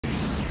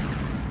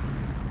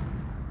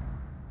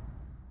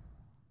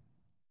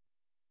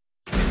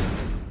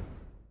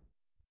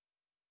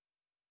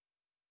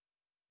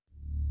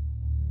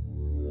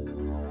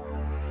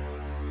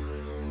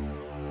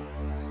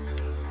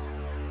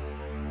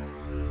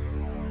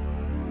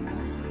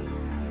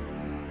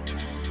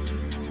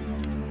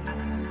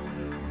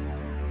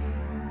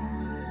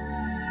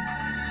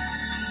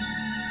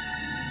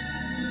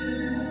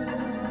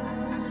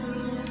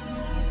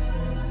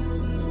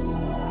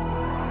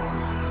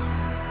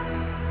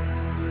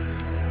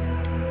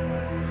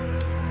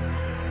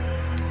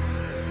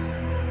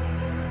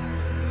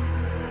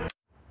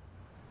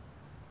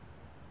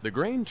The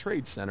Grain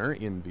Trade Center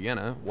in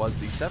Vienna was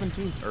the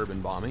 17th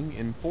urban bombing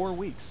in 4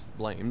 weeks,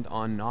 blamed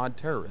on NOD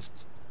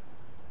terrorists.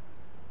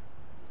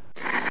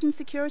 The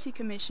Security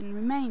Commission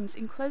remains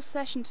in closed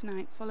session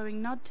tonight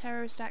following NOD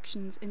terrorist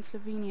actions in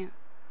Slovenia.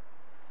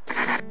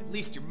 At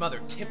least your mother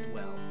tipped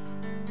well.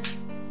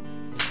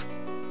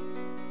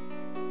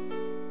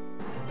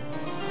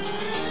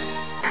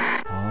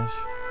 Polish,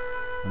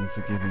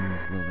 unforgiving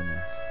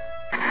wilderness.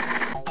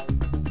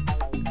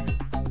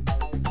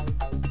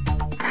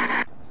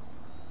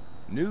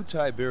 New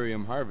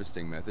Tiberium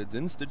harvesting methods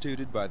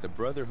instituted by the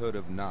Brotherhood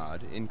of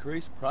NOD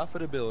increase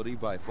profitability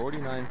by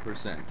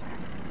 49%.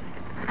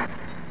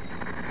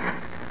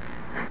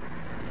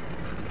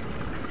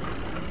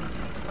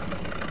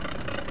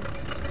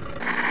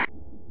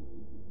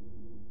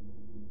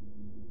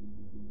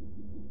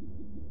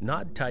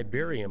 NOD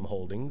Tiberium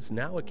holdings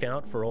now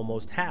account for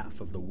almost half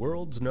of the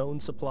world's known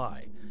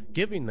supply,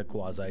 giving the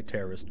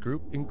quasi-terrorist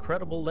group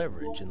incredible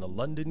leverage in the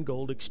London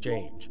Gold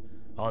Exchange.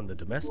 On the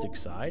domestic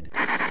side,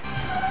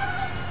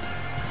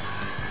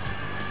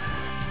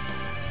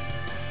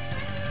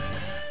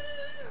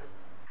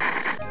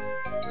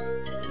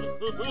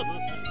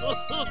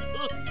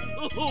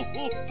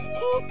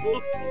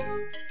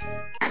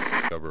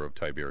 cover of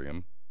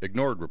Tiberium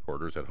ignored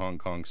reporters at Hong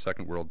Kong's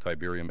Second World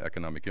Tiberium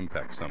Economic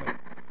Impact Summit.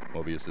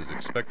 Mobius is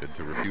expected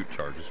to refute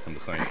charges from the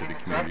scientific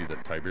community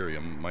that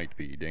Tiberium might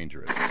be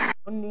dangerous.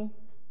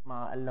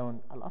 مع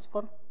اللون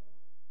الأصفر.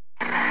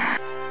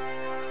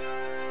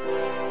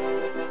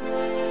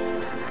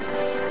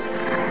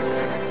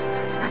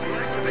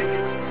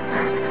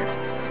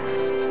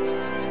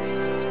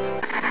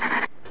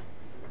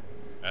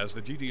 As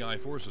the GDI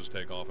forces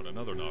take off in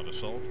another NOD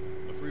assault,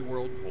 the free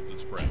world holds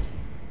its breath.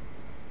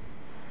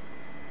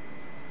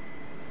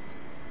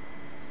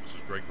 This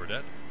is Greg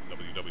Burdett,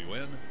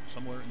 WWN,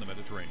 somewhere in the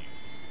Mediterranean.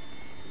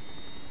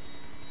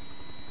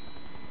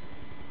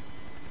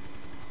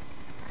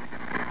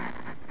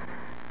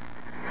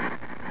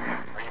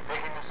 Are you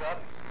picking this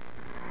up?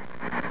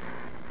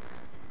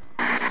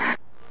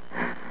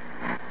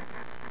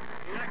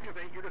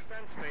 Deactivate your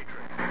defense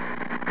matrix.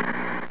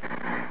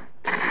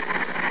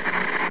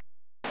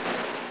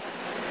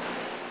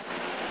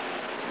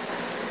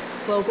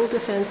 Global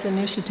Defense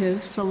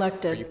Initiative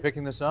selected. Are you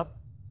picking this up?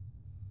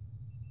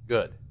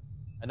 Good.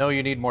 I know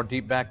you need more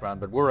deep background,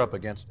 but we're up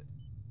against it.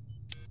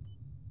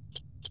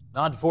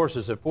 NOD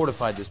forces have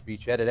fortified this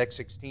beachhead at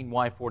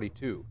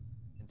X-16Y42.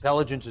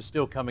 Intelligence is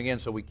still coming in,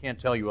 so we can't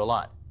tell you a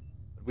lot.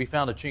 But we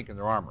found a chink in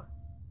their armor.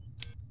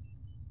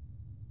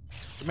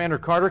 Commander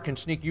Carter can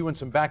sneak you and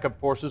some backup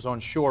forces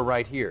on shore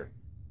right here.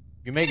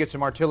 You may get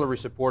some artillery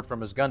support from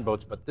his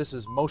gunboats, but this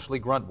is mostly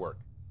grunt work.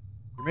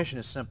 Your mission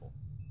is simple.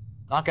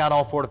 Knock out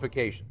all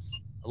fortifications,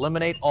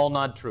 eliminate all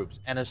NOD troops,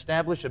 and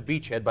establish a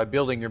beachhead by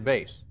building your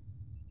base.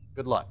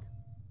 Good luck.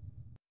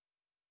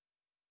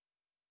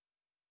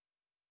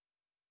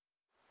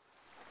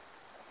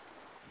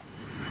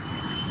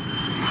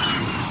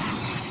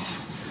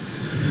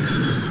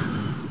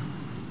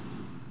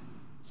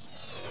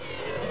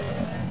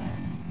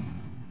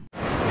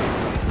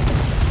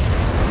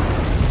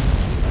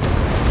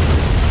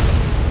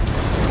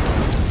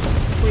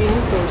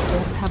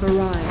 Reinforcements have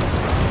arrived.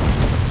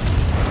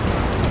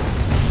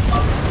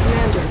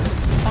 Commander,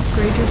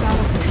 upgrade your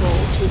battle control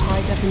to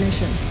high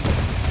definition.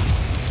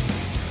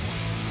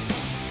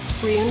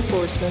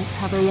 Reinforcements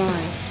have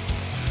arrived.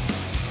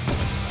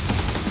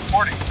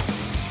 Morning.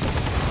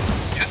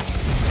 Yes,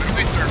 right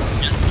away, sir.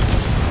 Yes, sir.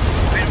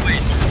 Right away,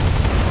 sir.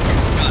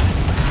 Got it.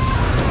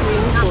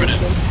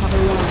 Reinforcements have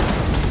arrived.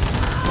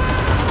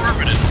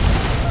 Affirmative.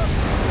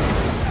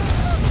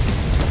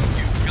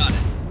 You got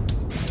it.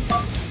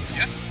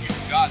 Yes, you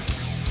got it.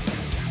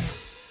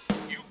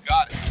 You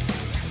got it.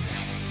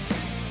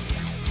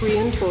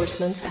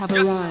 Reinforcements have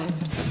arrived.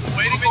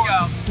 Waiting to go.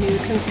 New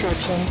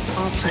construction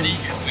options. Ready,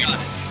 we got it.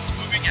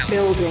 Moving out.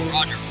 Building.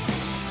 Roger.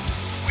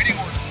 Waiting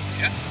order.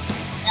 Yes.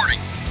 Reporting.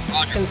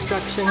 Roger.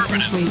 Construction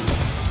Affirmative. complete.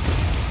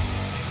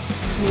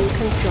 New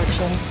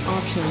construction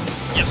options.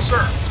 Yes,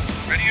 sir.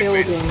 Ready and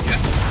waiting. Building.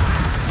 Yes.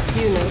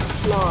 Unit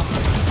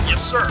lost.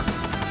 Yes, sir.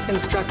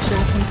 Construction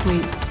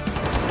complete.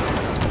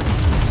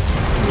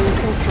 New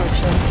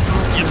construction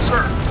options. Yes,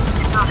 sir.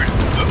 Affirmative.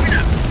 Moving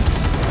out.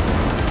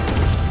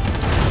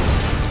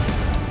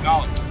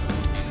 Acknowledge.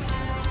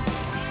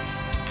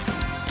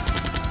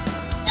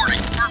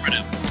 Reporting.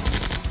 Affirmative.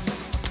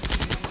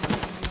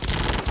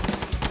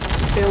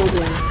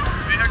 Building.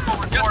 Vehicle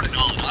reporting. Yes,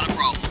 no, not a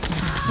problem.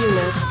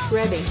 Unit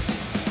ready.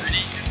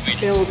 Ready and waiting.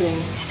 Building.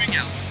 Moving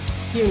out.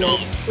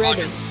 Unit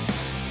ready.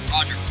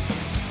 Roger.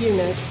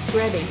 Unit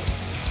ready.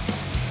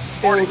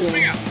 Reporting. Building.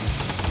 Moving out.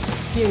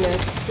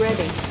 Unit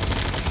ready.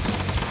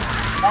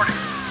 Reporting.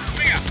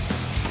 Moving out.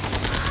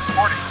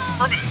 Reporting.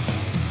 Affirmative.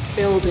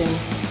 Building.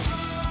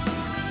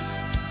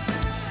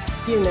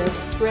 Unit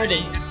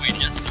ready. Ready and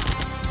waiting. Yes, sir.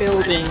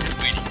 Building. Ready and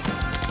waiting.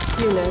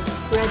 Unit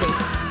ready.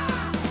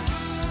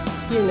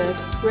 Unit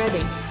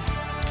ready.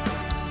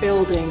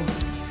 Building.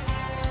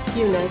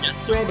 Unit Yes,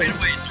 sir. ready. Wait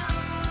away, sir.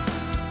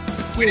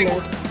 Waiting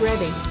Unit order.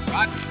 ready.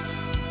 Roger.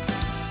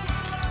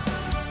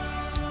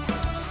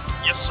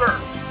 sir.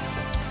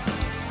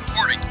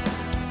 Reporting.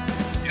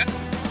 Yes,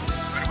 sir.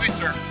 Right away,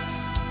 sir.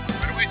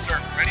 Right away, sir.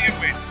 Ready and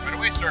wait. Right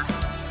away, sir.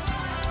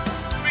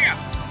 Moving out.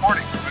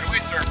 Reporting. Right away,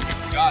 sir.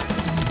 Got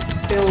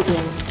it.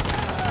 Building.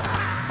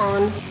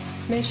 On.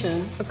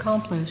 Mission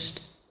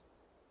accomplished.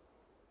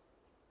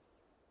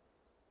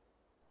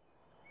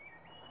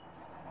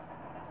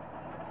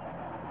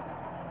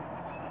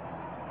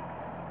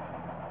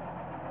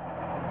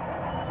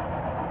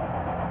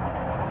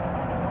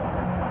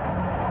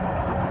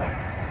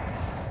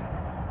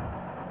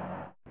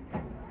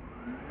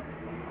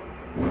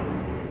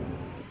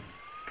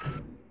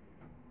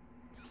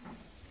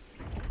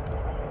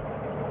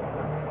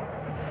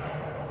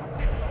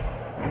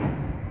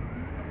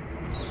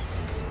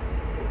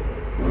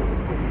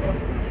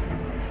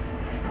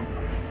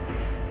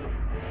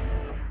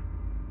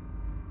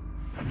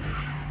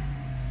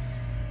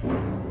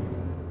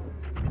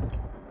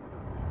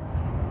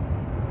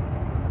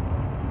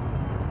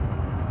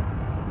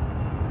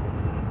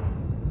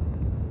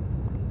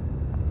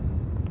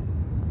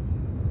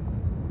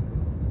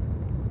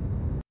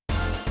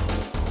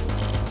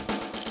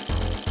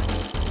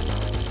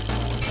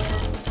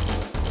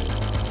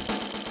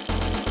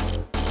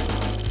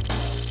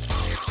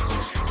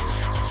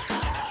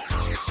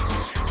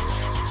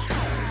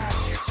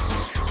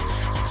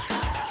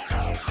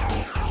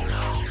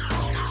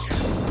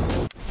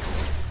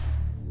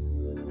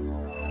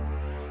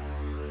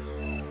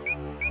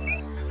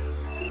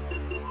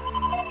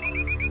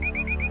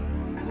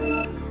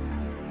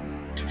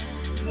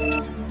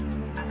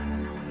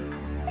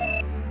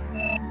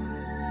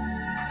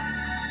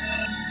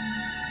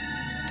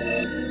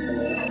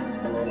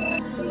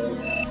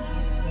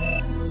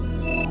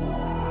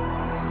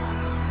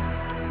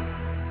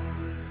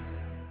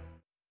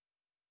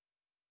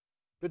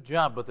 Good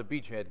job with the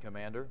beachhead,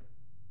 Commander.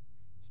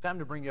 It's time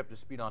to bring you up to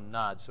speed on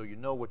NOD so you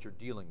know what you're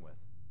dealing with.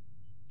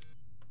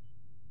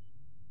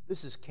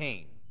 This is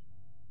Kane,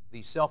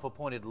 the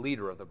self-appointed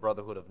leader of the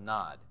Brotherhood of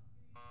NOD.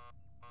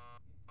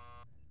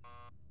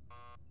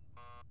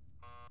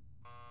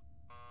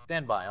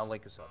 Stand by, I'll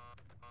link us up.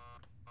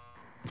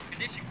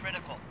 Condition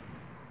critical.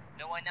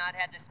 Know why NOD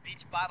had this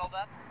beach bottled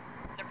up?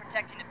 They're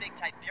protecting a big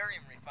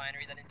Tiberium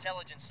refinery that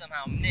intelligence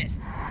somehow missed.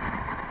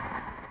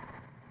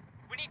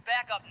 We need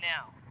backup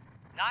now.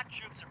 NOD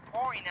troops are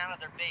pouring out of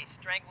their base,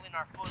 strangling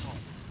our foothold.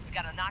 We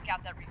gotta knock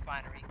out that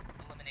refinery,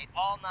 eliminate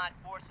all NOD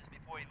forces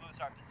before we lose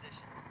our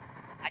position.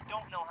 I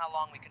don't know how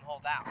long we can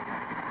hold out.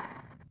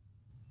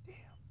 Damn.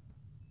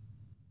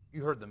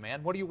 You heard the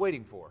man. What are you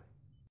waiting for?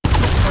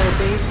 Our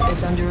base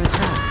is under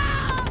attack.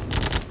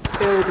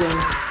 Building.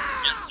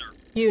 Yes, sir.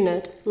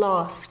 Unit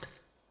lost.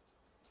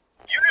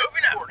 Unit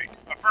moving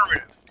out.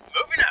 Affirmative.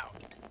 Moving out.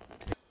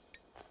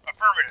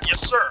 Affirmative.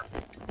 Yes, sir.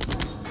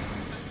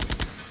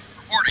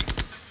 Reporting.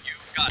 You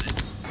got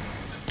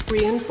it.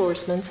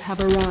 Reinforcements have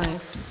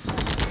arrived.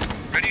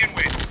 Ready and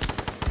waiting.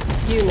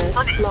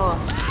 Unit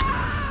lost.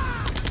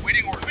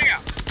 Waiting order. Moving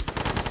out.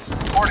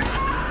 Reporting.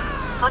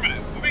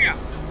 Affirmative. Moving out.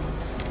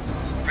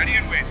 Ready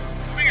and waiting.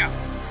 Moving out.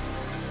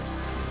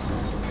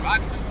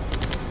 Roger.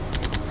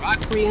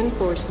 Roger.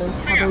 Reinforcements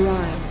Moving have out.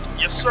 arrived.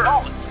 Yes, sir.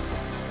 Acknowledge.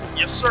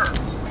 Yes, sir.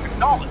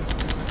 Acknowledge.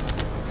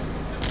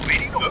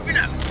 Waiting. Moving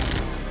out.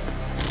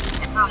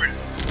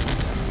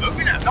 Affirmative.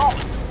 Moving out.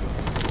 Acknowledge.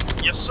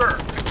 Yes, sir.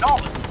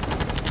 Acknowledge.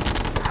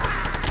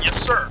 Yes,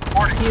 sir.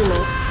 Reporting.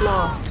 Unit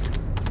lost.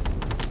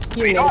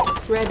 Unit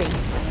Acknowledge. ready.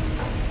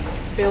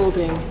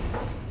 Building.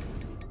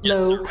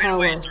 Low Right power.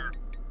 away, sir.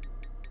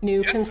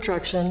 New Yes,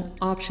 construction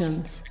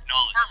options.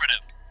 Acknowledge.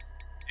 Affirmative.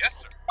 Yes,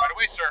 sir. Right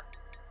away, sir.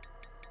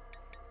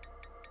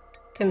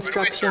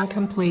 Construction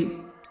complete.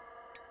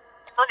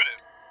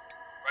 Affirmative.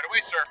 Right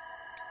away, sir.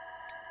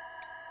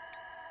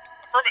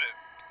 Affirmative.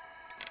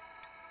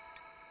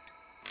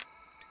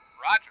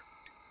 Roger.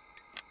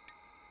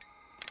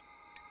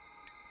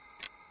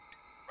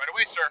 Right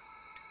away, sir.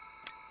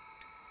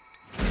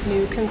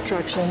 New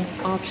construction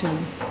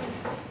options.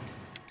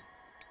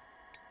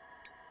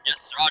 Yes,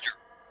 Roger.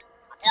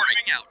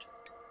 Reporting out.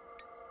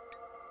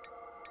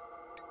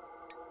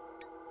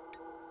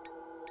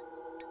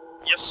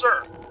 Yes,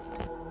 sir.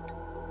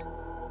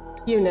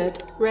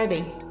 Unit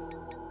ready.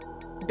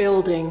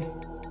 Building.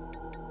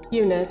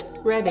 Unit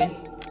ready.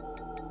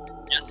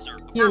 Yes, sir.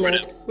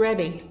 Unit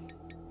ready.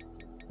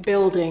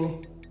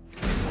 Building.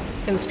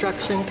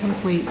 Construction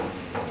complete.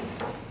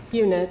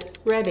 Unit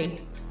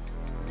ready.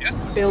 Yes,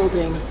 sir.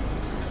 Building.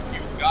 You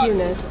got it.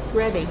 Unit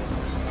ready.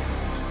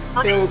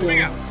 Affirmative. Moving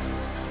Building. out.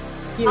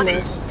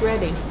 Unit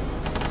ready.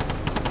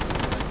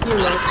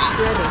 Unit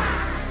ready.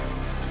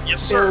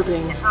 Yes, sir.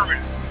 Building.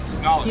 Affirmative.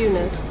 Acknowledge.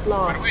 Unit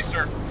Right away, lost.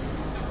 sir.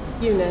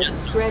 Unit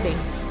Yes, sir. ready.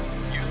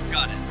 You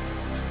got it.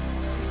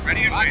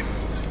 Ready and waiting.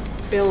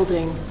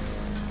 Building.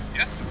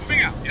 Yes, sir.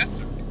 Moving out. Yes,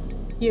 sir.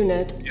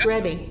 Unit Yes, sir.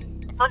 ready.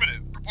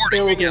 Affirmative. Reporting.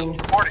 Building. Moving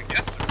out. Reporting.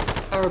 Yes,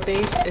 sir. Our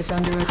base is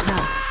under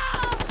attack.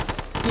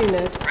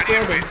 Unit Ready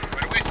and ready. waiting.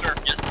 Right away, sir.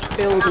 Yes, sir.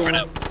 Building.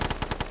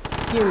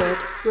 Affirmative. Unit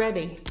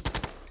ready.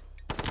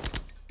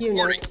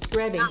 Unit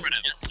ready.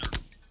 Affirmative. Yes, sir.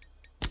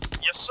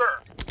 Yes,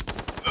 sir.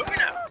 Moving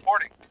out.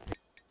 Reporting.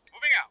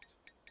 Moving out.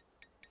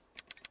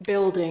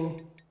 Building.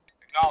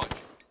 Acknowledge.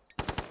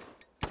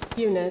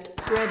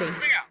 Unit ready.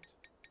 Moving out.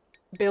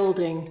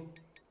 Building.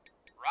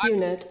 Roger.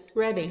 Unit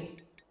ready.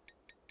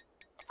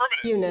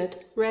 Affirmative.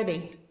 Unit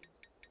ready.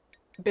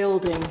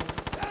 Building.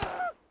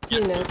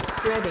 Yes, Unit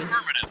sir. ready.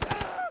 Affirmative.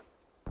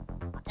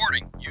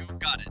 Reporting. You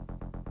got it.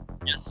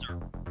 Yes, sir.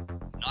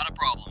 Not a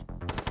problem.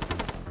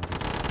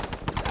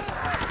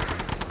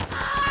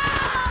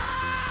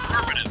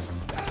 Affirmative.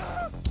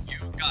 You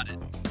got it.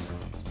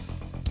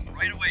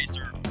 Right away,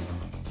 sir.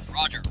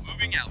 Roger.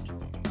 Moving out.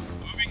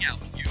 Moving out.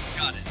 You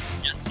got it.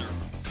 Yes, sir.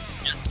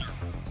 Yes, sir.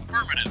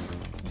 Affirmative.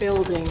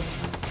 Building.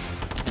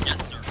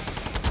 Yes, sir.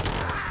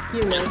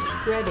 Unit Yes,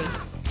 sir. ready.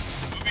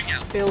 Moving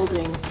out.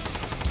 Building.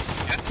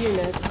 Yes, sir.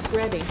 Unit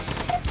ready.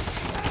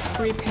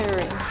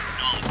 Repairing.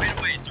 Right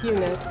away, sir.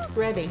 Unit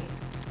ready.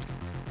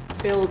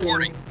 Building.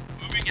 Reporting.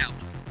 Moving out.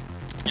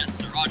 Yes,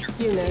 sir. Roger.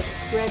 Unit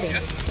ready.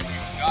 Yes, sir.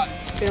 You got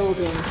it.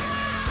 Building.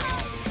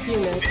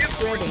 Unit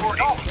Vehicle ready.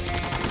 reporting.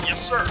 Yes,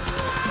 sir.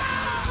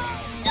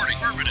 Reporting.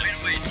 Affirmative. Right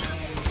away, sir.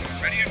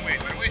 Ready and wait.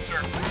 Right away,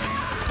 sir.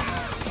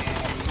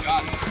 You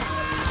got it.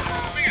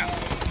 Moving out.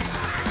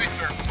 Right away,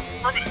 sir.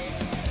 Affirmative.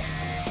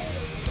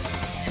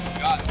 You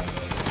got it.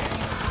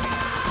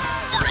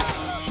 Reporting.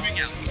 Moving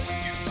out.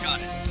 You got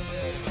it.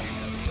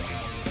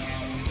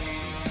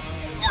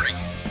 Reporting.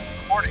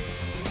 Reporting.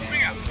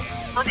 Moving out.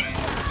 Affirmative.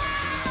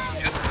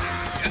 Yes, sir.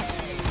 Yes, sir.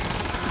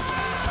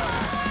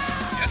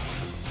 Yes, sir.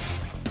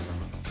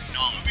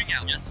 No, moving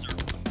out. Yes, sir.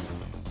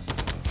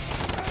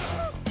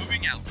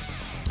 Moving out.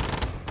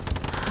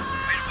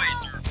 Right away,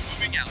 sir.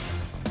 Moving out.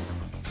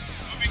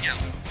 Moving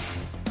out.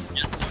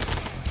 Yes, sir.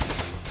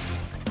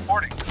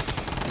 Reporting.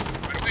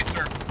 Right away,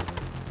 sir.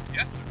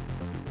 Yes, sir.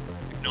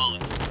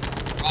 Acknowledged.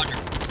 Roger.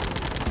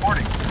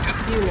 Reporting. Yes,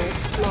 sir. Unit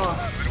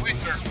lost. Right away,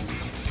 sir.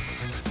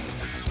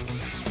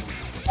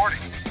 Reporting.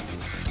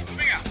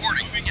 Moving out.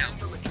 Reporting. Moving out.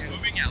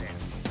 Moving out.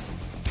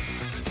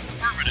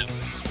 Affirmative.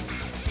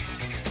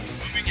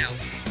 Moving out.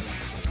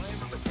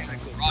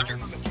 Roger.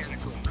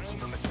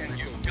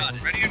 You got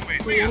it. Ready and wait.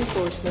 Moving out.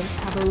 Reinforcements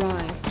have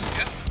arrived.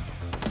 Yes, sir.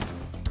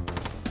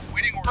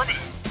 Waiting order.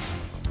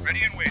 Affirmative.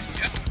 Ready and wait.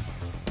 Yes, sir.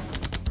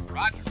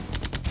 Roger.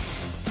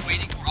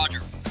 Waiting.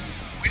 Roger.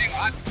 Waiting.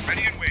 Roger.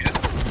 Ready and wait.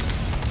 Yes, sir.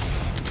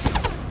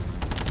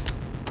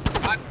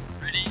 Roger.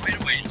 Ready. Right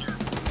away, sir.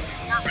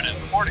 Affirmative.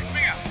 Reporting.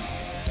 Moving out.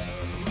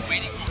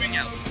 Waiting. Moving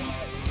out.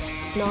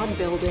 NOD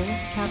building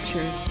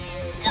captured.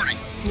 Reporting.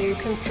 New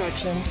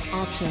construction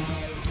options.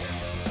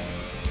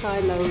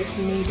 Silos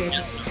needed.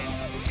 Yes, sir.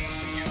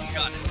 You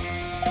got it.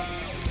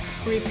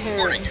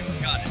 Repairing. Reporting.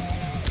 You got it.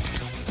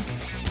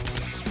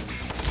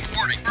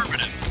 Reporting.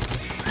 Affirmative.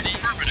 Ready.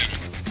 Affirmative.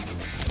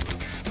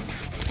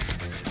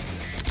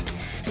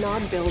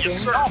 NOD building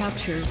Yes, sir.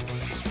 captured.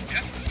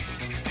 Yes, sir.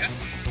 Yes,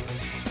 sir.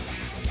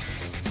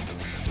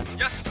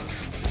 Yes,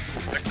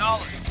 sir.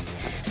 Acknowledged.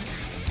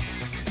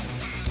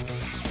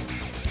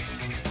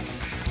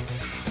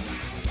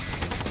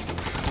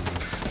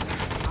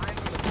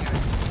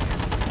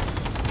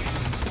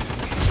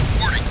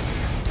 Reporting.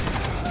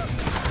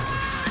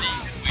 Ready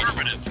and wait.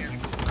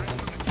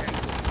 Affirmative.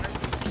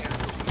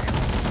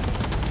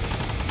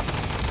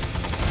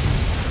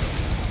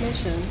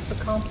 Mission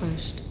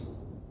accomplished.